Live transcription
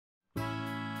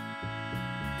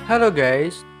Hello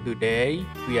guys, today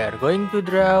we are going to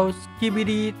draw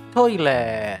Skibidi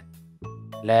toilet.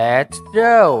 Let's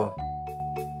draw.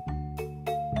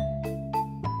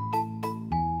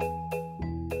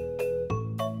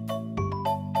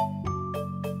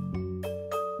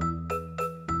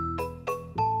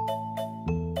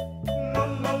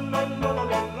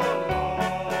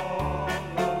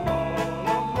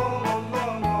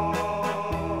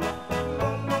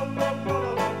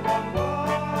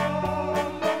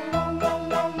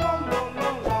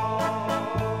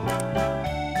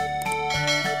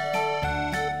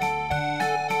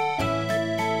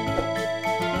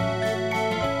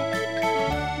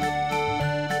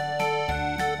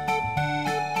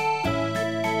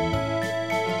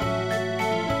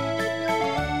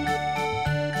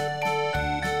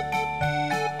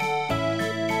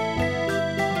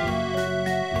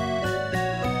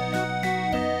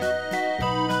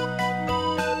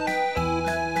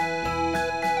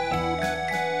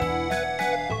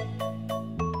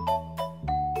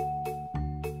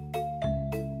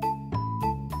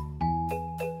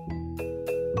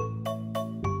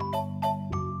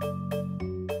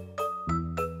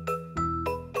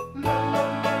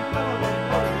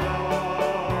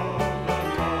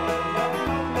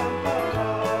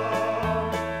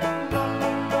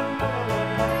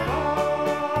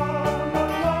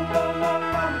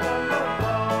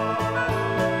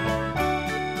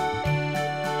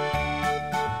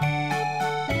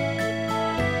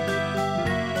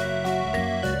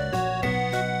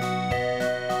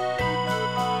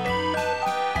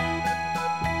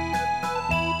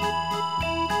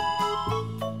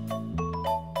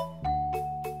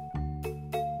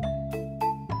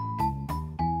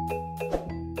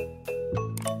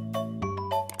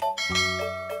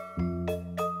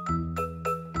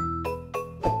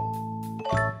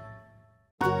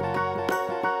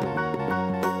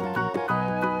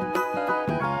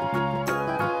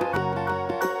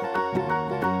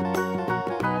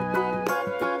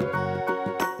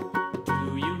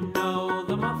 Do you know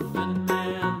the Muffin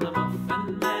Man, the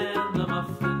Muffin Man, the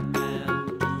Muffin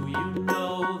Man? Do you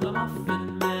know the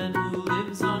Muffin Man who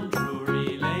lives on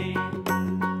Drury Lane?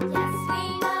 Yes, we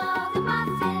know the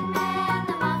Muffin Man,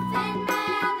 the Muffin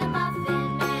Man, the Muffin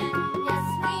Man. Yes,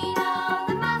 we know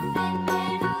the Muffin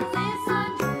Man who lives on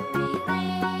Drury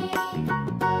Lane.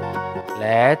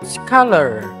 Let's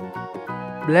color.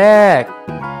 Black.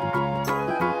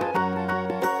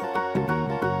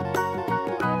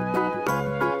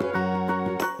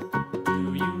 Do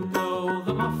you know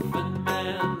the Muffin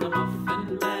Man, the Muffin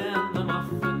Man, the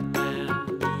Muffin Man?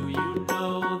 Do you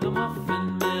know the Muffin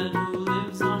Man who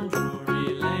lives on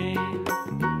Drury Lane?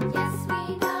 Yes, we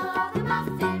know the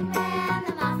Muffin Man,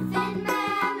 the Muffin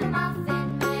Man, the Muffin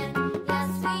Man. Yes,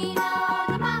 we know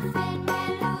the Muffin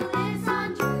Man who lives on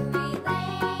Drury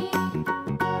Lane.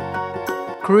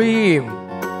 Cream.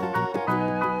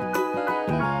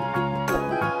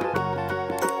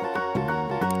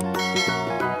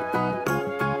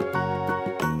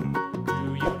 Do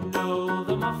you know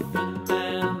the Muffin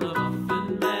Man, the Muffin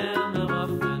Man, the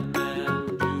Muffin Man?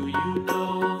 Do you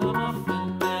know the Muffin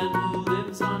Man who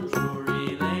lives on Drury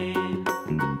Lane?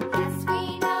 Yes, we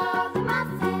know the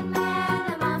Muffin Man,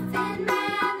 the Muffin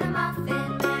Man, the Muffin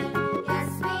Man. Yes,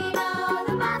 we know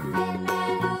the Muffin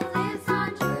Man who lives on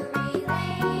Drury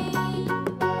Lane.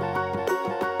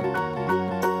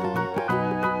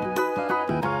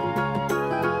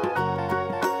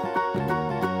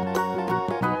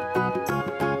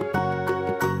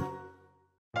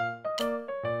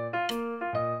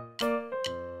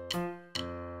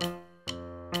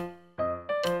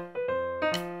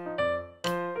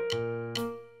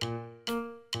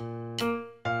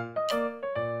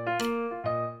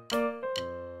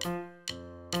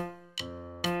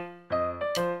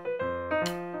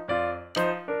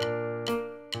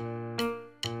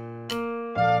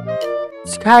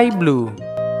 Sky blue.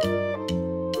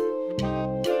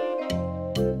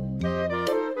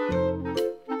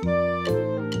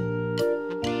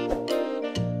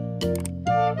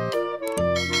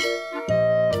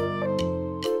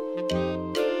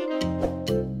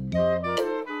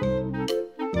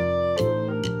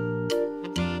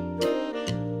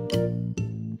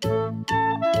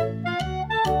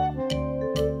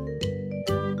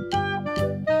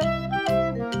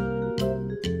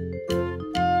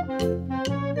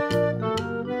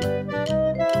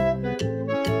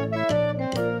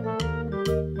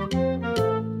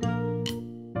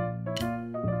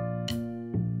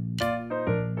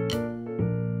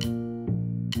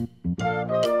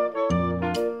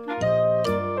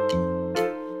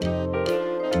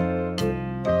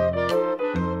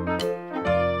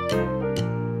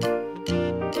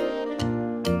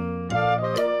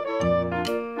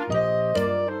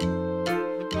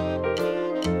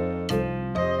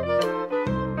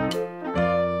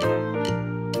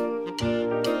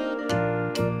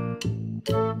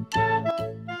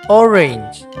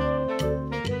 orange.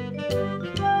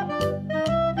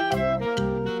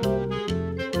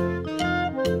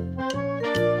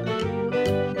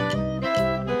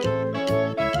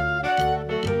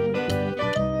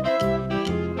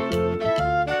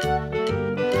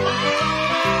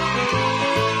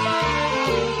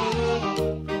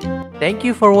 Thank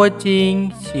you for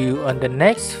watching. See you on the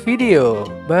next video.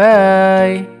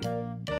 Bye.